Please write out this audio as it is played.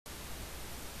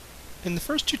In the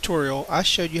first tutorial, I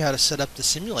showed you how to set up the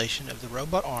simulation of the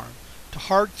robot arm to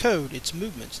hard code its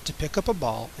movements to pick up a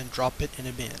ball and drop it in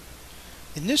a bin.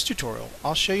 In this tutorial,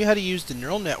 I'll show you how to use the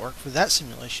neural network for that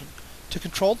simulation to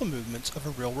control the movements of a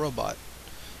real robot.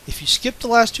 If you skipped the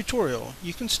last tutorial,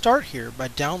 you can start here by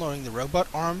downloading the robot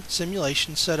arm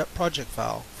simulation setup project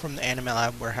file from the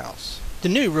AnimatLab warehouse. The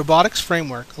new Robotics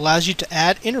framework allows you to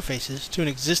add interfaces to an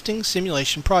existing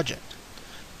simulation project.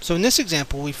 So in this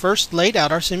example, we first laid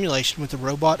out our simulation with a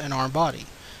robot and arm body,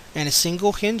 and a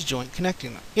single hinge joint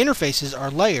connecting them. Interfaces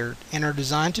are layered and are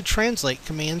designed to translate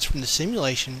commands from the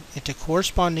simulation into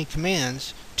corresponding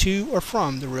commands to or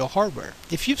from the real hardware.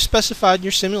 If you've specified in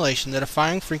your simulation that a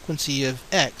firing frequency of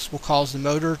X will cause the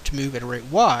motor to move at a rate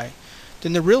Y,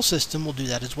 then the real system will do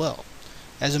that as well.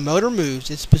 As a motor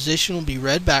moves, its position will be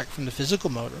read back from the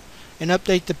physical motor and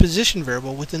update the position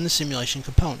variable within the simulation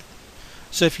component.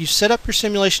 So if you set up your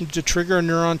simulation to trigger a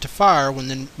neuron to fire when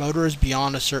the motor is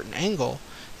beyond a certain angle,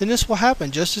 then this will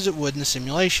happen just as it would in the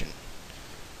simulation.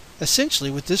 Essentially,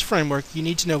 with this framework, you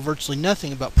need to know virtually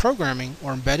nothing about programming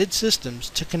or embedded systems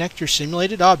to connect your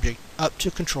simulated object up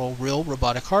to control real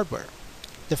robotic hardware.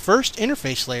 The first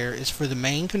interface layer is for the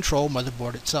main control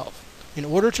motherboard itself. In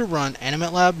order to run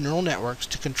AnimatLab neural networks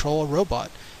to control a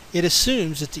robot, it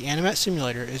assumes that the Animat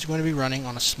simulator is going to be running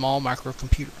on a small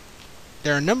microcomputer.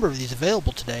 There are a number of these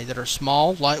available today that are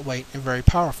small, lightweight, and very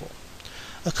powerful.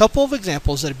 A couple of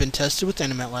examples that have been tested with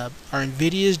AnimatLab are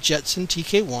NVIDIA's Jetson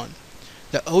TK1,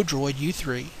 the Odroid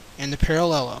U3, and the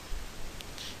Parallella.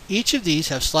 Each of these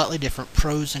have slightly different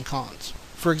pros and cons.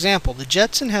 For example, the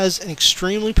Jetson has an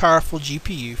extremely powerful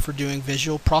GPU for doing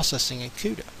visual processing and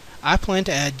CUDA. I plan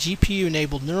to add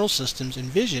GPU-enabled neural systems and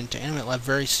vision to AnimatLab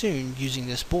very soon using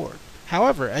this board.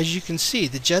 However, as you can see,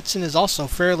 the Jetson is also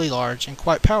fairly large and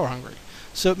quite power-hungry,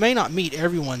 so it may not meet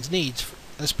everyone's needs,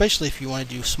 especially if you want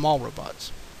to do small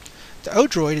robots. The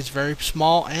Odroid is very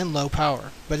small and low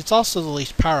power, but it's also the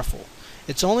least powerful.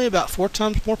 It's only about 4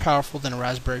 times more powerful than a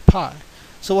Raspberry Pi,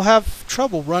 so we'll have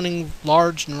trouble running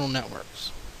large neural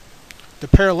networks. The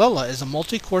Parallella is a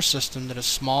multi-core system that is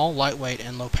small, lightweight,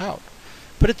 and low powered,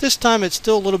 but at this time it's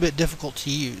still a little bit difficult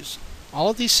to use. All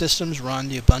of these systems run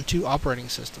the Ubuntu operating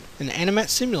system, and the Animat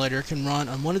simulator can run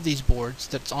on one of these boards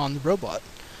that's on the robot.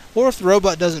 Or if the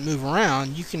robot doesn't move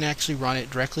around, you can actually run it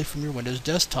directly from your Windows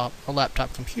desktop or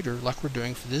laptop computer like we're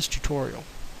doing for this tutorial.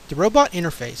 The robot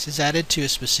interface is added to a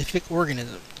specific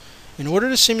organism. In order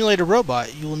to simulate a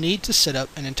robot, you will need to set up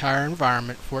an entire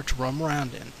environment for it to roam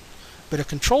around in, but a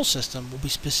control system will be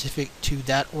specific to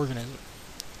that organism.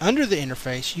 Under the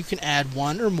interface, you can add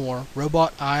one or more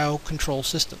robot I/O control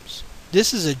systems.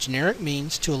 This is a generic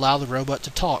means to allow the robot to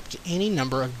talk to any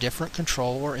number of different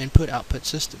control or input-output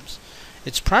systems.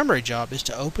 Its primary job is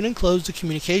to open and close the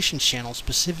communications channel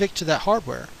specific to that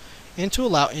hardware, and to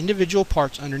allow individual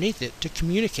parts underneath it to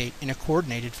communicate in a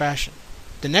coordinated fashion.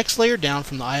 The next layer down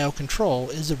from the I/O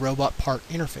control is the robot part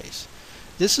interface.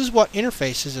 This is what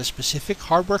interfaces a specific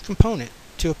hardware component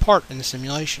to a part in the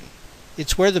simulation.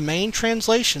 It's where the main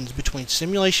translations between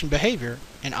simulation behavior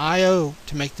and I/O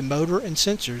to make the motor and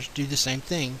sensors do the same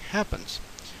thing happens.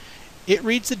 It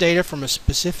reads the data from a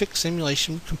specific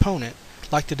simulation component,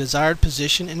 like the desired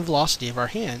position and velocity of our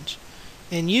hinge,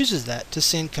 and uses that to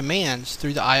send commands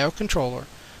through the I/O controller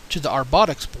to the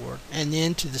Arbotix board and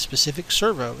then to the specific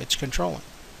servo it's controlling.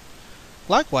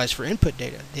 Likewise, for input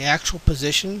data, the actual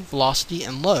position, velocity,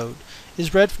 and load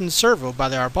is read from the servo by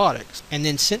the Arbotix and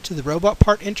then sent to the robot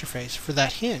part interface for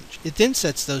that hinge. It then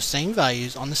sets those same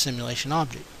values on the simulation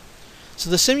object. So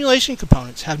the simulation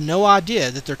components have no idea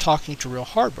that they're talking to real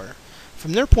hardware.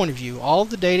 From their point of view, all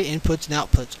of the data inputs and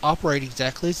outputs operate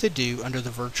exactly as they do under the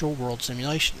virtual world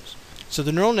simulations, so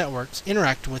the neural networks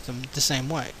interact with them the same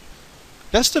way.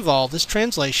 Best of all, this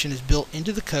translation is built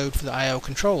into the code for the I/O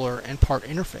controller and part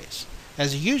interface.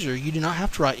 As a user, you do not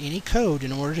have to write any code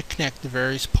in order to connect the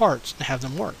various parts and have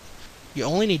them work. You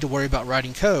only need to worry about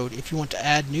writing code if you want to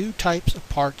add new types of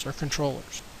parts or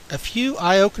controllers. A few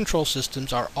I/O control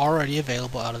systems are already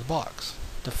available out of the box.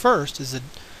 The first is the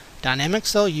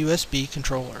Dynamixel USB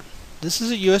controller. This is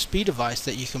a USB device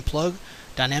that you can plug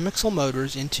Dynamixel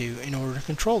motors into in order to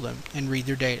control them and read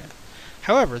their data.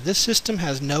 However, this system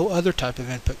has no other type of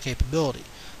input capability,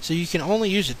 so you can only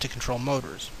use it to control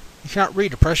motors. You cannot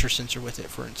read a pressure sensor with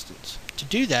it, for instance. To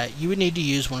do that, you would need to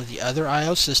use one of the other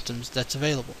I/O systems that's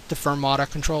available, the Fermata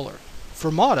controller.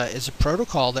 Fermata is a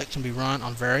protocol that can be run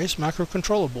on various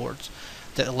microcontroller boards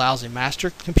that allows a master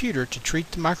computer to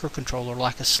treat the microcontroller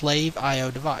like a slave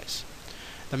I/O device.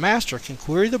 The master can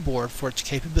query the board for its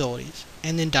capabilities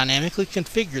and then dynamically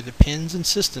configure the pins and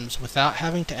systems without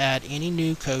having to add any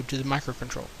new code to the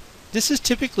microcontroller. This is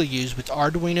typically used with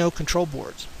Arduino control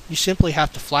boards. You simply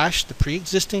have to flash the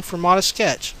pre-existing Fermata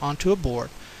sketch onto a board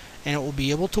and it will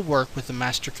be able to work with the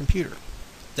master computer.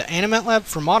 The AnimatLab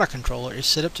Fermata Controller is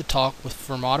set up to talk with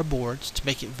Fermata boards to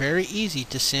make it very easy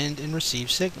to send and receive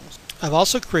signals. I've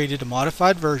also created a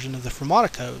modified version of the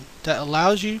Fermata code that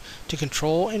allows you to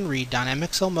control and read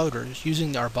Dynamixel motors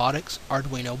using the Arbotix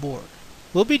Arduino board.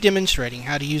 We'll be demonstrating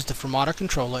how to use the Fermata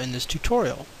controller in this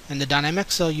tutorial, and the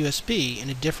Dynamixel USB in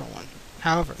a different one.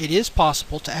 However, it is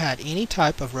possible to add any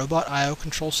type of robot I/O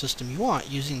control system you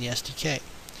want using the SDK.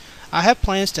 I have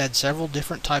plans to add several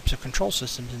different types of control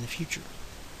systems in the future.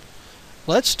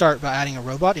 Let's start by adding a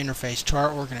robot interface to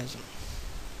our organism.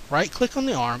 Right-click on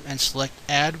the arm and select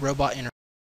Add Robot Interface.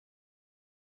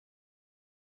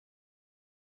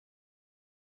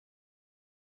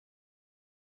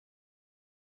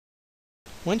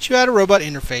 Once you add a robot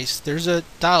interface, there's a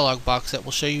dialog box that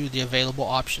will show you the available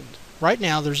options. Right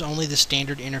now, there's only the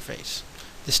standard interface.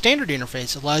 The standard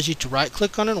interface allows you to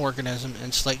right-click on an organism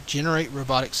and select Generate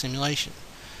Robotic Simulation.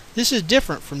 This is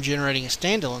different from generating a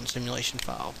standalone simulation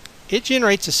file. It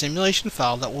generates a simulation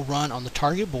file that will run on the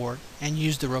target board and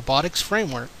use the Robotix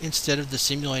framework instead of the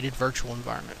simulated virtual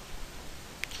environment.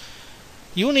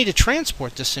 You will need to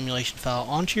transport this simulation file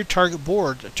onto your target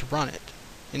board to run it.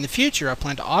 In the future, I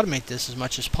plan to automate this as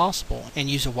much as possible and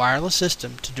use a wireless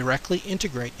system to directly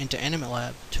integrate into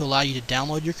AnimatLab to allow you to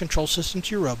download your control system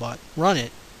to your robot, run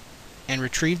it, and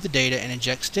retrieve the data and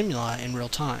inject stimuli in real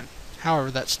time.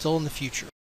 However, that's still in the future.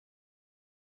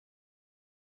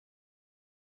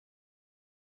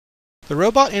 The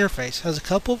robot interface has a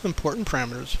couple of important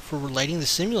parameters for relating the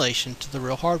simulation to the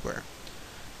real hardware.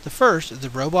 The first is the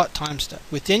robot time step.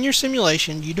 Within your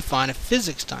simulation, you define a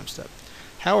physics time step.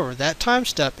 However, that time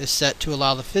step is set to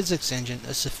allow the physics engine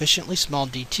a sufficiently small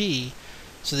DT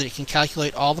so that it can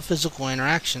calculate all the physical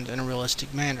interactions in a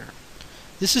realistic manner.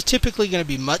 This is typically going to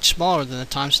be much smaller than the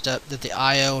time step that the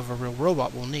I/O of a real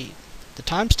robot will need. The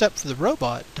time step for the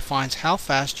robot defines how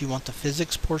fast you want the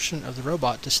physics portion of the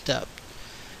robot to step.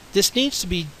 This needs to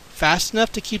be fast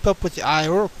enough to keep up with the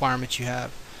I/O requirements you have,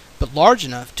 but large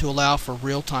enough to allow for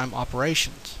real-time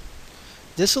operations.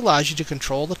 This allows you to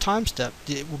control the time step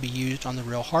that will be used on the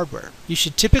real hardware. You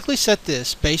should typically set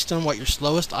this based on what your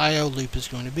slowest I/O loop is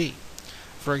going to be.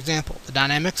 For example, the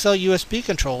Dynamixel USB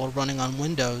controller running on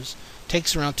Windows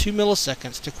takes around 2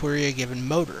 milliseconds to query a given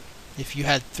motor. If you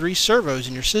had 3 servos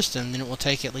in your system, then it will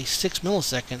take at least 6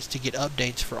 milliseconds to get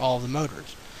updates for all of the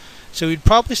motors. So we'd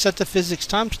probably set the physics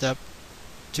time step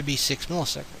to be 6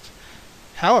 milliseconds.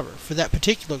 However, for that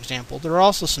particular example, there are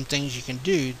also some things you can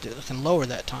do that can lower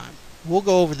that time. We'll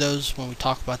go over those when we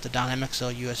talk about the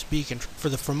Dynamixel USB controller. For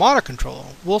the Fermata controller,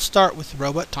 we'll start with the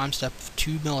robot time step of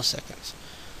 2 milliseconds.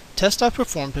 Tests I've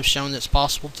performed have shown that it's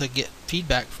possible to get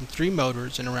feedback from 3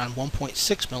 motors in around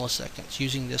 1.6 milliseconds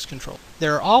using this controller.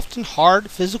 There are often hard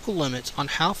physical limits on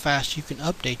how fast you can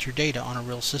update your data on a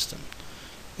real system.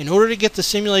 In order to get the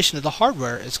simulation of the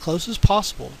hardware as close as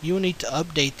possible, you will need to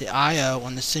update the I/O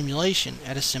on the simulation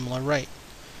at a similar rate.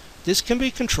 This can be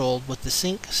controlled with the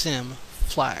sync sim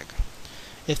flag.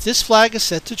 If this flag is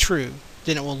set to true,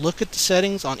 then it will look at the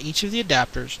settings on each of the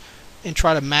adapters and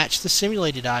try to match the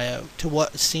simulated I/O to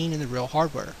what is seen in the real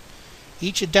hardware.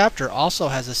 Each adapter also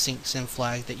has a sync sim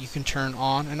flag that you can turn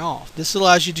on and off. This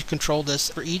allows you to control this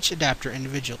for each adapter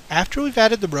individually. After we've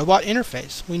added the robot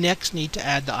interface, we next need to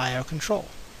add the I/O control.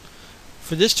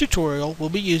 For this tutorial, we'll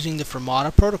be using the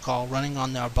Fermata protocol running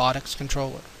on the Arbotix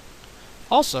controller.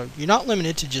 Also, you're not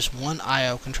limited to just one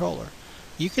I/O controller.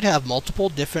 You could have multiple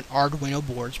different Arduino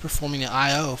boards performing the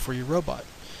I/O for your robot.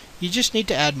 You just need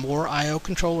to add more I/O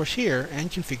controllers here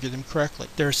and configure them correctly.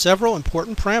 There are several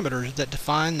important parameters that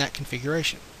define that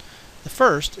configuration. The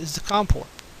first is the COM port.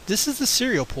 This is the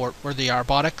serial port where the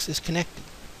Arbotix is connected.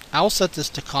 I will set this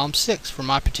to COM6 for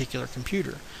my particular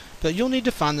computer, but you'll need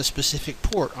to find the specific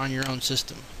port on your own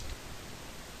system.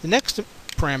 The next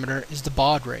parameter is the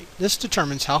baud rate. This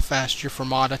determines how fast your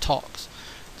Fermata talks.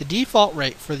 The default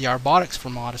rate for the Arbotix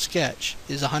Fermata sketch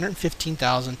is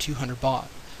 115,200 baud.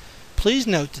 Please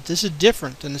note that this is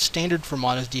different than the standard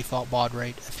Fermata's default baud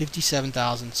rate of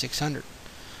 57,600.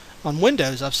 On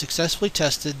Windows, I've successfully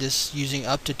tested this using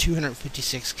up to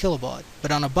 256 kilobaud,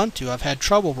 but on Ubuntu I've had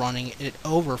trouble running it at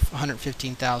over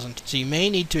 115,000, so you may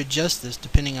need to adjust this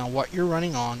depending on what you're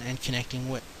running on and connecting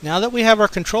with. Now that we have our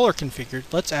controller configured,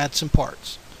 let's add some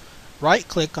parts.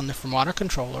 Right-click on the Fermata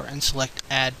controller and select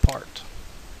Add Part.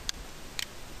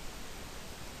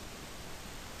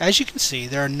 As you can see,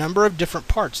 there are a number of different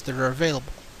parts that are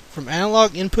available, from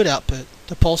analog input-output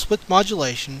to pulse width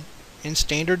modulation and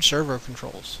standard servo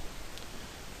controls.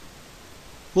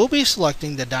 We'll be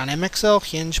selecting the Dynamixel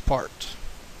hinge part.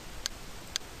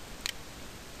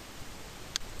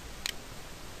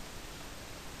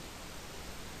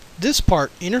 This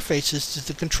part interfaces to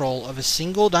the control of a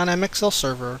single Dynamixel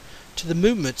servo to the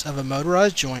movements of a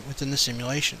motorized joint within the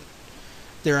simulation.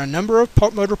 There are a number of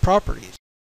motor properties.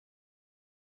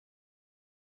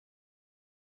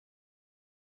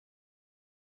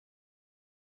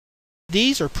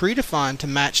 These are predefined to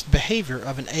match the behavior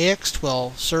of an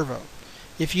AX-12 servo.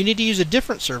 If you need to use a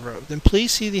different servo, then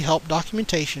please see the help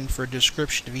documentation for a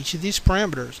description of each of these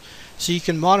parameters so you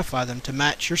can modify them to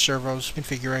match your servo's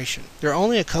configuration. There are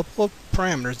only a couple of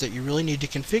parameters that you really need to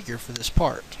configure for this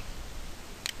part.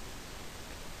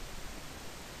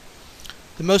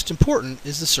 The most important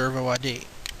is the servo ID.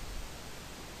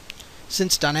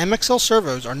 Since Dynamixel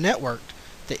servos are networked,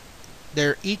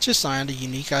 they're each assigned a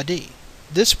unique ID.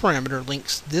 This parameter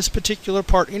links this particular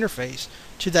part interface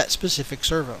to that specific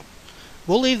servo.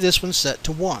 We'll leave this one set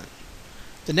to 1.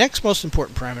 The next most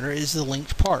important parameter is the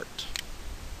linked part.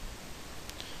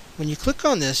 When you click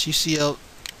on this, you see a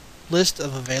list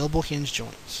of available hinge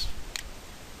joints.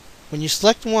 When you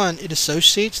select one, it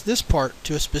associates this part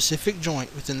to a specific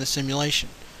joint within the simulation.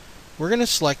 We're going to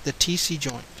select the TC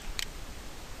joint.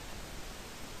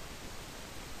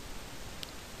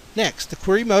 Next, the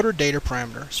query motor data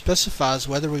parameter specifies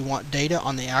whether we want data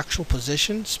on the actual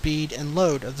position, speed, and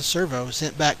load of the servo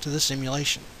sent back to the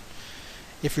simulation.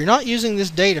 If you're not using this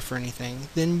data for anything,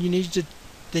 then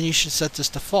you should set this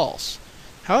to false.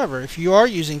 However, if you are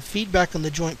using feedback on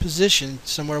the joint position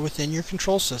somewhere within your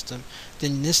control system,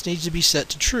 then this needs to be set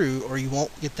to true or you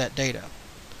won't get that data.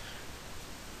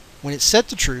 When it's set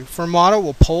to true, Fermata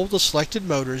will poll the selected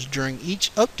motors during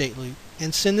each update loop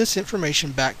and send this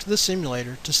information back to the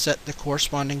simulator to set the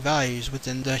corresponding values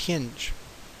within the hinge.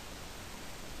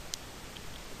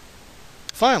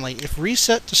 Finally, if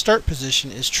reset to start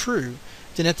position is true,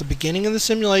 then at the beginning of the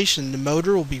simulation the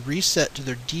motor will be reset to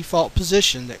their default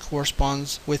position that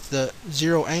corresponds with the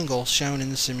 0 angle shown in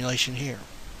the simulation here.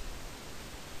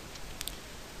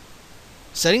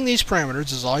 Setting these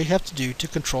parameters is all you have to do to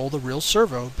control the real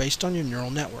servo based on your neural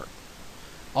network.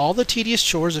 All the tedious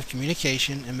chores of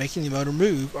communication and making the motor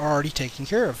move are already taken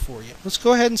care of for you. Let's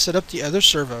go ahead and set up the other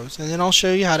servos, and then I'll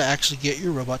show you how to actually get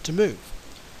your robot to move.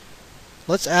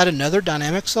 Let's add another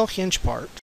Dynamixel hinge part.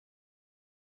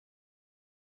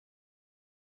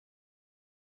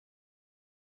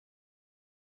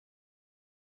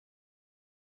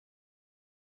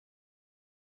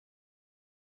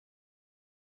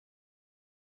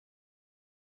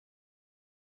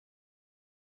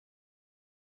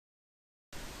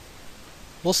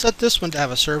 We'll set this one to have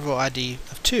a servo ID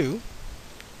of 2.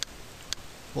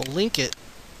 We'll link it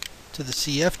to the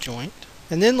CF joint,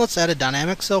 and then let's add a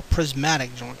Dynamixel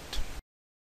prismatic joint.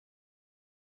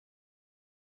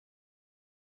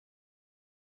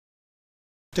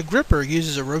 The gripper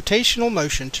uses a rotational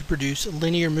motion to produce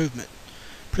linear movement.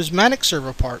 Prismatic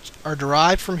servo parts are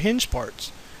derived from hinge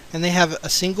parts, and they have a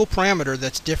single parameter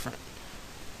that's different.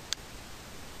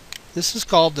 This is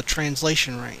called the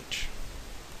translation range.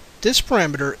 This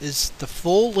parameter is the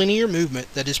full linear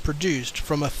movement that is produced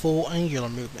from a full angular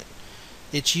movement.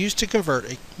 It's used to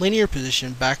convert a linear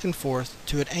position back and forth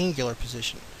to an angular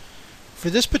position. For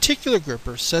this particular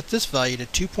gripper, set this value to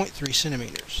 2.3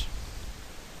 centimeters.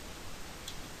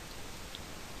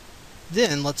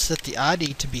 Then let's set the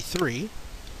ID to be 3,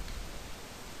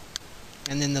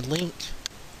 and then the link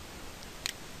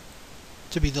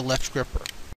to be the left gripper.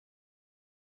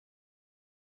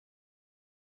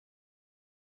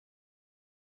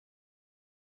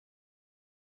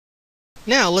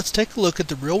 Now let's take a look at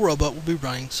the real robot we'll be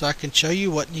running so I can show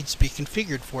you what needs to be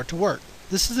configured for it to work.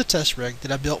 This is a test rig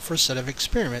that I built for a set of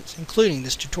experiments, including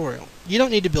this tutorial. You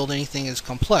don't need to build anything as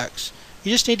complex,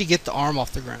 you just need to get the arm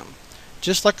off the ground.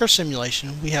 Just like our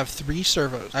simulation, we have 3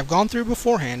 servos. I've gone through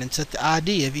beforehand and set the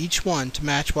ID of each one to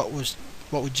match what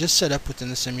we just set up within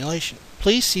the simulation.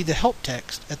 Please see the help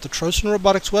text at the Trojan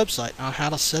Robotics website on how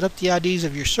to set up the IDs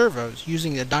of your servos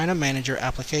using the Dyna Manager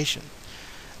application.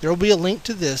 There will be a link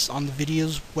to this on the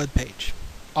video's webpage.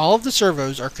 All of the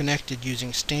servos are connected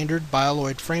using standard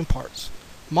Bioloid frame parts.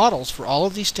 Models for all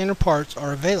of these standard parts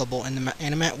are available in the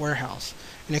Animat warehouse,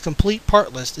 and a complete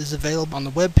part list is available on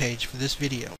the webpage for this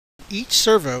video. Each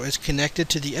servo is connected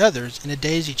to the others in a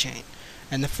daisy chain,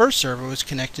 and the first servo is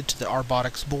connected to the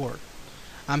Arbotix board.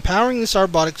 I'm powering this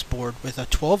Arbotix board with a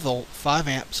 12-volt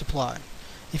 5-amp supply.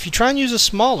 If you try and use a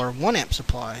smaller 1-amp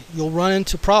supply, you'll run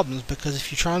into problems because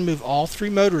if you try and move all 3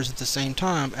 motors at the same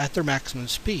time at their maximum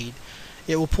speed,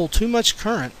 it will pull too much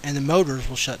current and the motors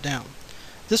will shut down.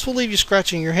 This will leave you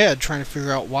scratching your head trying to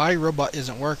figure out why your robot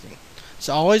isn't working.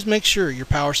 so always make sure your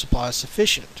power supply is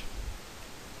sufficient.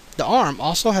 The arm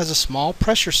also has a small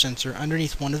pressure sensor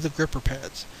underneath one of the gripper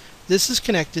pads. This is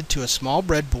connected to a small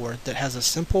breadboard that has a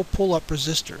simple pull-up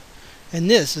resistor, and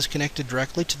this is connected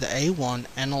directly to the A1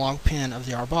 analog pin of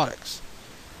the Arbotix.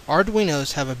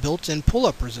 Arduinos have a built-in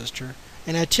pull-up resistor,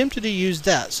 and I attempted to use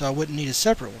that so I wouldn't need a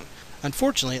separate one.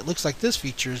 Unfortunately, it looks like this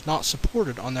feature is not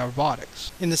supported on the Arbotix.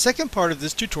 In the second part of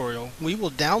this tutorial, we will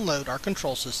download our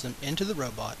control system into the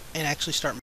robot and actually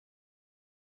start